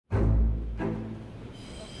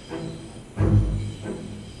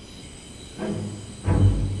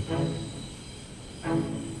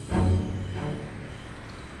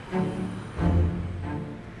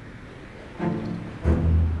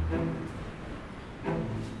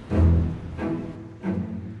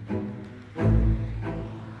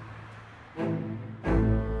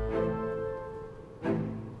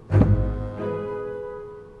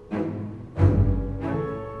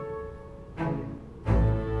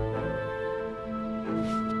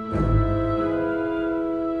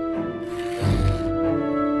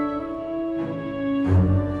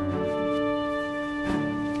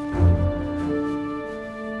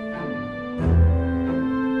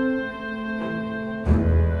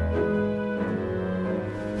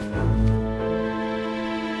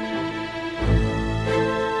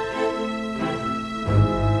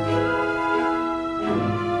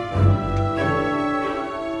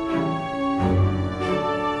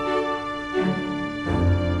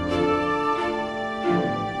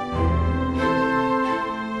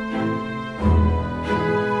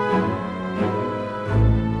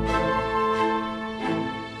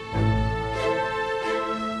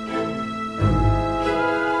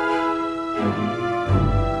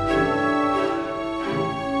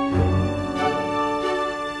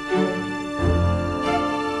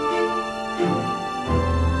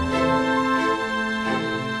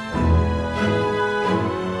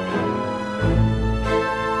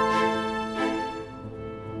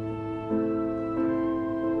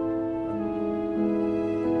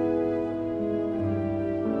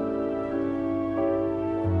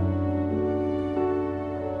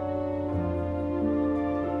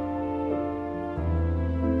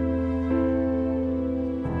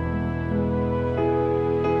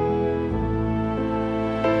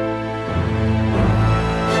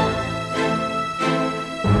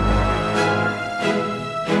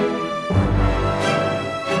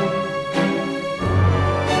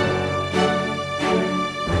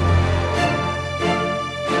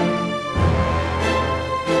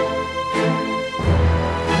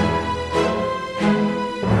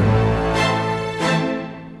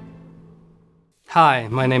Hi,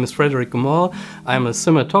 my name is Frederick Gomoll. I'm a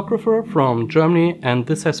cinematographer from Germany, and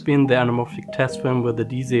this has been the Anamorphic test film with the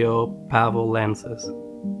DZO PAVO lenses.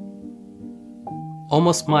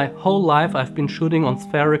 Almost my whole life I've been shooting on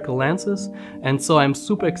spherical lenses, and so I'm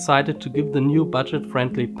super excited to give the new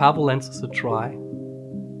budget-friendly PAVO lenses a try.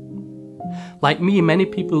 Like me, many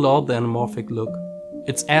people love the anamorphic look.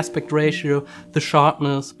 Its aspect ratio, the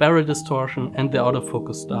sharpness, barrel distortion, and the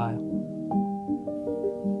autofocus style.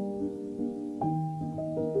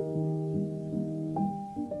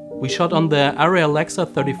 We shot on the Arri Alexa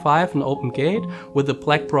 35 in open gate with the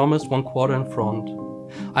black Promist 1/4 in front.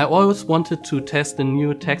 I always wanted to test the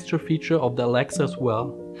new texture feature of the Alexa as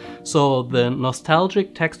well, so the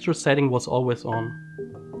nostalgic texture setting was always on.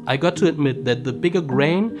 I got to admit that the bigger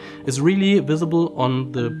grain is really visible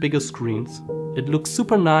on the bigger screens. It looks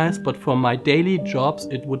super nice, but for my daily jobs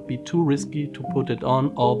it would be too risky to put it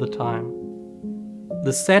on all the time.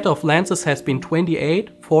 The set of lenses has been 28,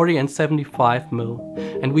 40 and 75mm,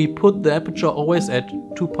 and we put the aperture always at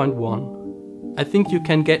 2.1. I think you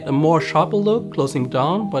can get a more sharper look closing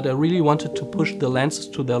down, but I really wanted to push the lenses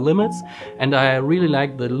to their limits, and I really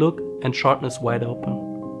like the look and sharpness wide open.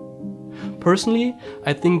 Personally,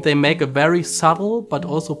 I think they make a very subtle but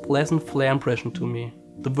also pleasant flare impression to me.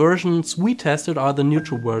 The versions we tested are the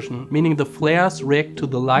neutral version, meaning the flares react to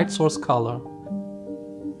the light source color.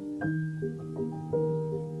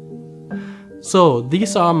 So,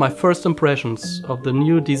 these are my first impressions of the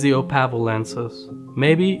new DZO PAVO lenses.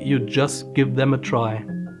 Maybe you just give them a try.